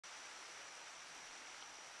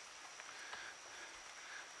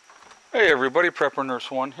Hey everybody, Prepper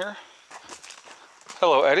Nurse 1 here.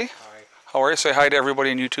 Hello Eddie. Hi. How are you? Say hi to everybody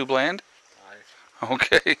in YouTube land. Hi.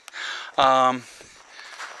 Okay. Um,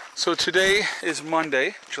 so today is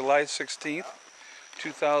Monday, July 16th,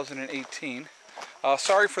 2018.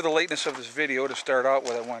 Sorry for the lateness of this video. To start out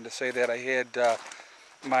with, I wanted to say that I had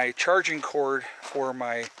my charging cord for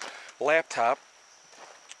my laptop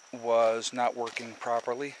was not working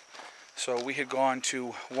properly. So we had gone to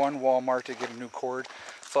one Walmart to get a new cord.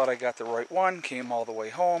 Thought I got the right one, came all the way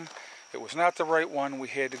home. It was not the right one. We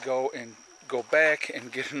had to go back and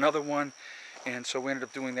get another one. And so we ended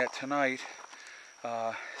up doing that tonight.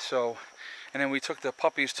 And then we took the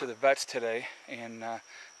puppies to the vets today and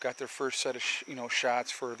got their first set of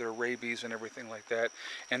shots for their rabies and everything like that.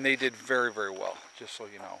 And they did very, very well, just so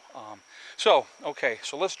you know. So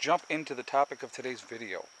let's jump into the topic of today's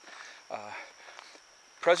video.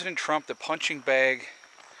 President Trump, the punching bag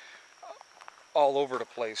all over the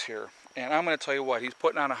place here. And I'm going to tell you what, he's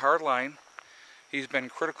putting on a hard line. He's been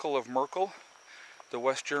critical of Merkel, the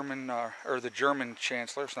West German, or the German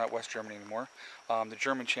Chancellor. It's not West Germany anymore. The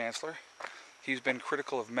German Chancellor. He's been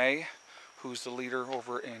critical of May, who's the leader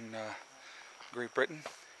over in Great Britain.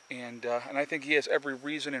 And I think he has every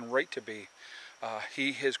reason and right to be.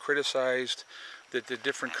 He has criticized that the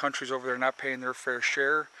different countries over there are not paying their fair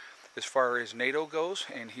share as far as NATO goes,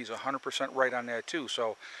 and he's 100% right on that too.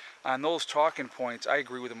 So on those talking points, I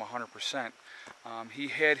agree with him 100%. He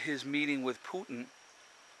had his meeting with Putin,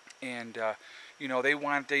 and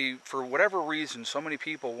they for whatever reason, so many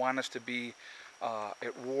people want us to be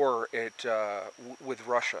at war with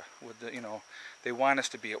Russia. They want us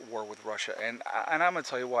to be at war with Russia, and I'm going to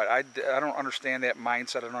tell you what, I don't understand that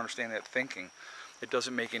mindset. I don't understand that thinking. It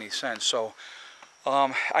doesn't make any sense. So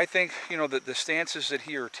I think that the stances that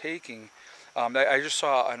he are taking. I just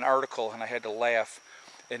saw an article and I had to laugh.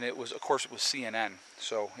 And it was, of course, it was CNN,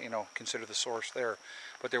 so, consider the source there.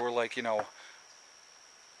 But they were like,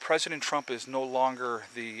 President Trump is no longer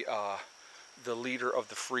the leader of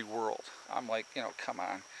the free world. I'm like, come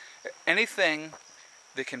on. Anything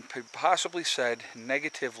that can possibly said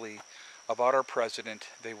negatively about our president,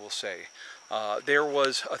 they will say. There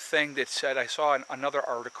was a thing that said, I saw another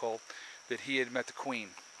article that he had met the Queen.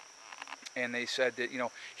 And they said that,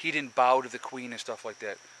 he didn't bow to the Queen and stuff like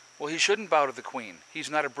that. Well, he shouldn't bow to the Queen. He's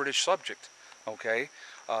not a British subject, okay?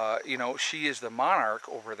 She is the monarch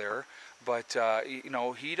over there, but,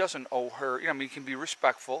 he doesn't owe her, he can be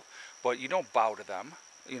respectful, but you don't bow to them.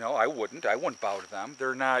 I wouldn't bow to them.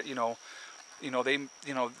 They're not,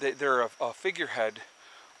 they're a figurehead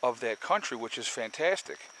of that country, which is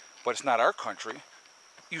fantastic, but it's not our country.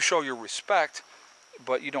 You show your respect,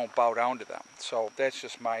 but you don't bow down to them. So that's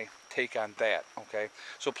just my take on that, okay?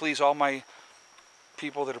 So please, all my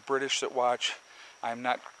people that are British that watch, I'm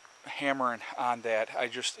not hammering on that. I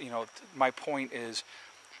just, my point is,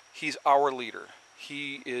 he's our leader.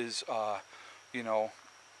 He is, our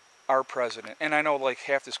president. And I know like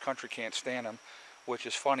half this country can't stand him, which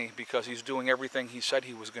is funny because he's doing everything he said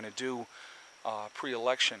he was going to do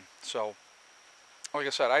pre-election. So, like I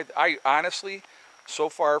said, I honestly, so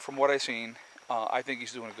far from what I've seen, I think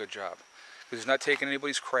he's doing a good job. Because he's not taking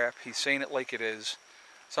anybody's crap. He's saying it like it is.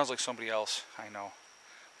 Sounds like somebody else, I know.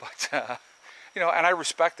 But, and I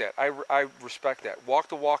respect that. I respect that. Walk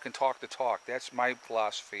the walk and talk the talk. That's my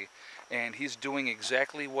philosophy. And he's doing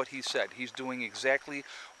exactly what he said. He's doing exactly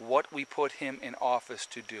what we put him in office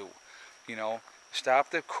to do.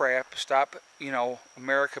 Stop the crap. Stop,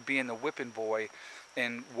 America being the whipping boy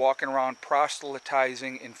and walking around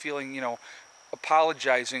proselytizing and feeling,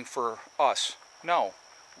 apologizing for us. No,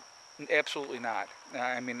 absolutely not.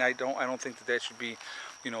 I mean, I don't think that should be,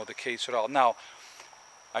 the case at all. Now,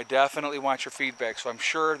 I definitely want your feedback, so I'm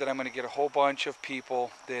sure that I'm going to get a whole bunch of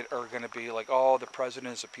people that are going to be like, oh, the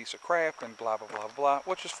president is a piece of crap and blah, blah, blah, blah,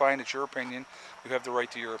 which is fine. It's your opinion. You have the right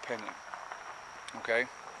to your opinion. Okay?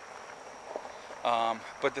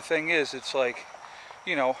 But the thing is, it's like,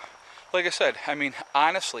 like I said, I mean,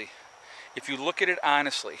 honestly, if you look at it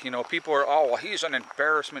honestly, people are, oh, well, he's an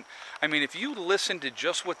embarrassment. I mean, if you listen to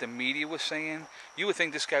just what the media was saying, you would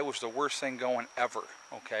think this guy was the worst thing going ever,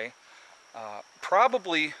 okay?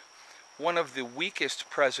 Probably one of the weakest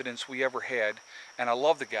presidents we ever had, and I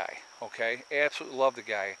love the guy, okay? Absolutely love the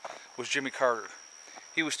guy, was Jimmy Carter.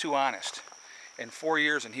 He was too honest. In 4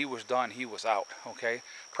 years and he was done, he was out, okay?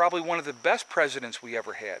 Probably one of the best presidents we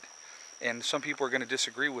ever had. And some people are going to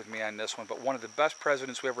disagree with me on this one, but one of the best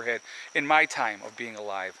presidents we ever had in my time of being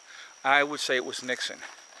alive, I would say it was Nixon.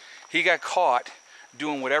 He got caught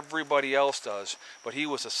doing what everybody else does, but he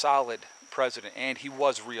was a solid president, and he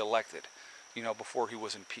was reelected, before he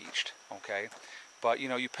was impeached, okay? But,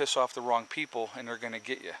 you piss off the wrong people, and they're going to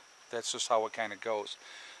get you, That's just how it kind of goes.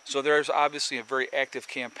 So there's obviously a very active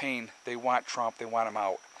campaign. They want Trump. They want him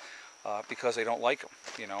out because they don't like him.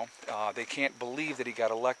 You know, they can't believe that he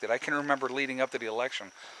got elected. I can remember leading up to the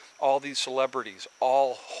election, all these celebrities,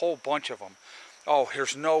 a whole bunch of them. Oh,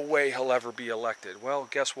 there's no way he'll ever be elected. Well,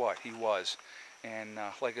 guess what? He was. And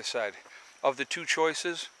like I said, of the two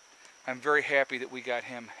choices, I'm very happy that we got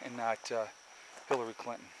him and not Hillary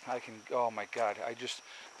Clinton. Oh my God,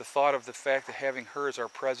 the thought of the fact that having her as our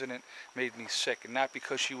president made me sick. And not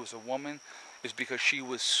because she was a woman, is because she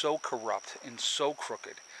was so corrupt and so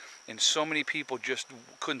crooked. And so many people just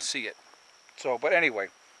couldn't see it. So, but anyway,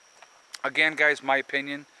 again, guys, my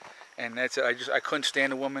opinion, and that's it. I couldn't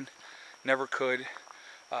stand a woman, never could.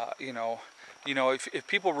 You know, if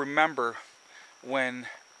people remember when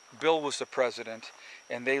Bill was the president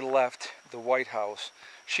and they left the White House,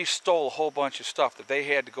 she stole a whole bunch of stuff that they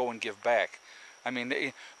had to go and give back. I mean,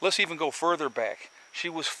 let's even go further back. She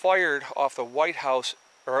was fired off the White House,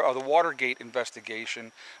 or the Watergate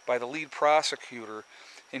investigation, by the lead prosecutor,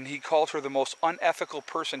 and he called her the most unethical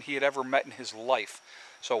person he had ever met in his life.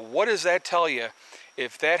 So what does that tell you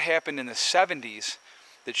if that happened in the 70s,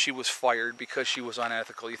 that she was fired because she was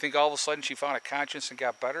unethical? You think all of a sudden she found a conscience and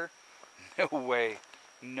got better? No way.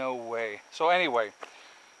 No way. So anyway,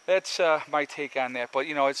 that's my take on that. But,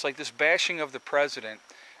 you know, it's like this bashing of the president,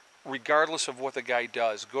 regardless of what the guy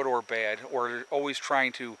does, good or bad, or always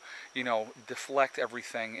trying to, you know, deflect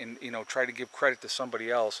everything and, you know, try to give credit to somebody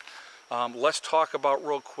else. Let's talk about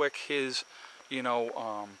real quick his, you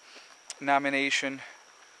know, nomination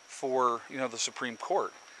for, you know, the Supreme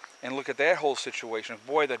Court. And look at that whole situation.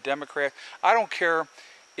 Boy, the Democrat, I don't care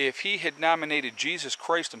if he had nominated Jesus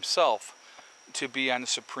Christ himself to be on the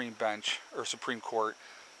Supreme Bench or Supreme Court,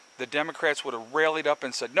 the Democrats would have rallied up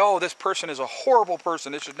and said, no, this person is a horrible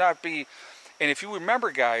person. This should not be. And if you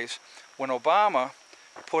remember, guys, when Obama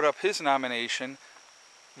put up his nomination,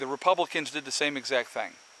 the Republicans did the same exact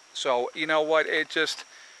thing. So, you know what, it's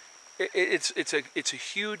a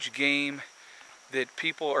huge game that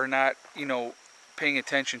people are not, you know, paying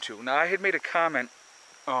attention to. Now, I had made a comment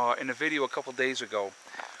in a video a couple days ago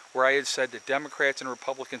where I had said that Democrats and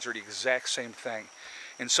Republicans are the exact same thing.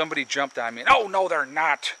 And somebody jumped on me, and, oh, no, they're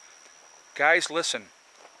not. Guys, listen,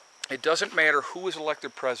 it doesn't matter who is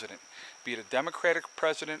elected president, be it a Democratic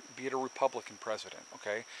president, be it a Republican president,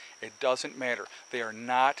 okay? It doesn't matter. They are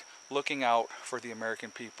not looking out for the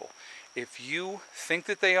American people. If you think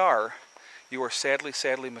that they are, you are sadly,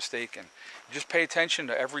 sadly mistaken. Just pay attention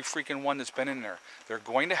to every freaking one that's been in there. They're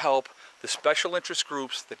going to help the special interest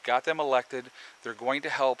groups that got them elected. They're going to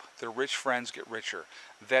help their rich friends get richer.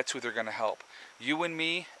 That's who they're going to help. You and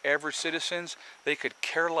me, average citizens, they could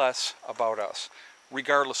care less about us,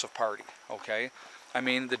 regardless of party, okay? I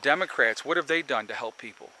mean, the Democrats, what have they done to help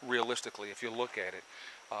people, realistically, if you look at it?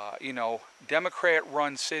 You know,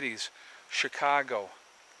 Democrat-run cities, Chicago,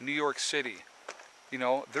 New York City, you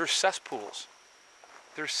know, they're cesspools.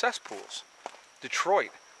 They're cesspools.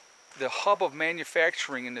 Detroit, the hub of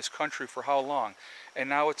manufacturing in this country for how long? And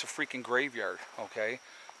now it's a freaking graveyard, okay?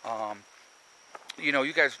 You know,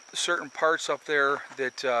 you got certain parts up there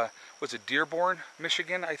that, was it Dearborn,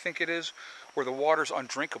 Michigan, I think it is, where the water's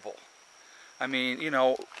undrinkable. I mean, you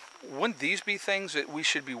know, wouldn't these be things that we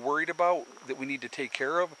should be worried about, that we need to take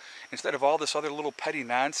care of, instead of all this other little petty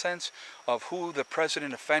nonsense of who the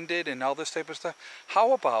president offended and all this type of stuff?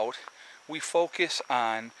 How about we focus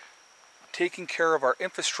on taking care of our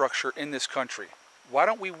infrastructure in this country? Why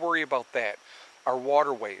don't we worry about that? Our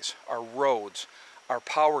waterways, our roads, our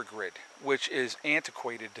power grid, which is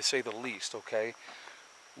antiquated to say the least, okay?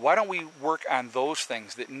 Why don't we work on those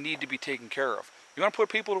things that need to be taken care of? You want to put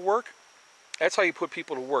people to work? That's how you put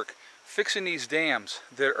people to work. Fixing these dams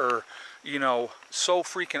that are, you know, so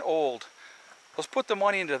freaking old. Let's put the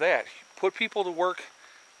money into that. Put people to work,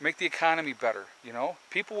 make the economy better, you know.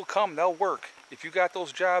 People will come, they'll work. If you got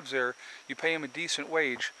those jobs there, you pay them a decent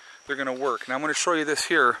wage, they're going to work. Now I'm going to show you this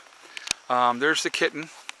here. There's the kitten.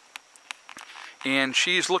 And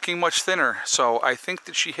she's looking much thinner. So I think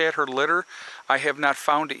that she had her litter. I have not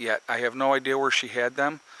found it yet. I have no idea where she had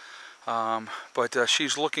them. But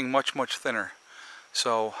she's looking much, much thinner.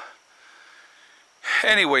 So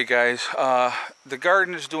anyway, guys, the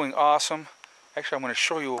garden is doing awesome. Actually, I'm going to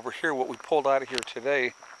show you over here what we pulled out of here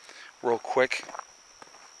today real quick.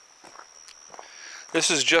 This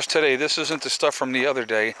is just today. This isn't the stuff from the other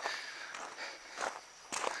day.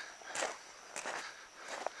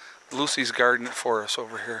 Lucy's gardening it for us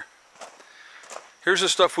over here. Here's the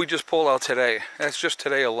stuff we just pulled out today. That's just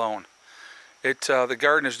today alone. The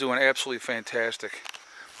garden is doing absolutely fantastic.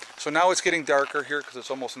 So now it's getting darker here because it's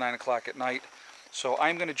almost 9 o'clock at night. So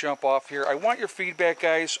I'm going to jump off here. I want your feedback,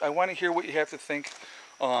 guys. I want to hear what you have to think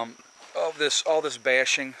of all this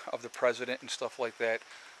bashing of the president and stuff like that.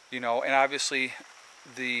 You know, and obviously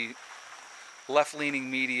the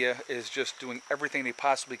left-leaning media is just doing everything they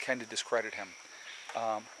possibly can to discredit him.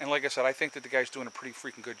 And like I said, I think that the guy's doing a pretty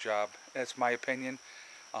freaking good job. That's my opinion.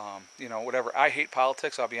 You know, whatever. I hate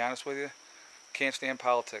politics, I'll be honest with you. Can't stand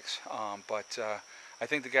politics. But I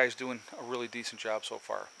think the guy's doing a really decent job so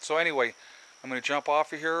far. So anyway, I'm going to jump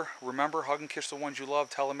off of here. Remember, hug and kiss the ones you love.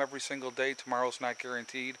 Tell them every single day. Tomorrow's not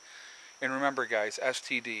guaranteed. And remember, guys,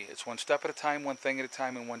 STD. It's one step at a time, one thing at a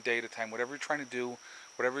time, and one day at a time. Whatever you're trying to do,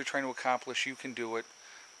 whatever you're trying to accomplish, you can do it.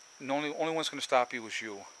 And the only one's going to stop you is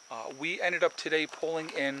you. We ended up today pulling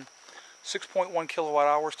in 6.1 kilowatt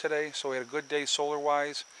hours today, so we had a good day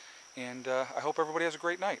solar-wise. And I hope everybody has a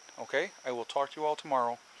great night, okay? I will talk to you all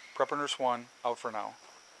tomorrow. Prepper Nurse 1, out for now.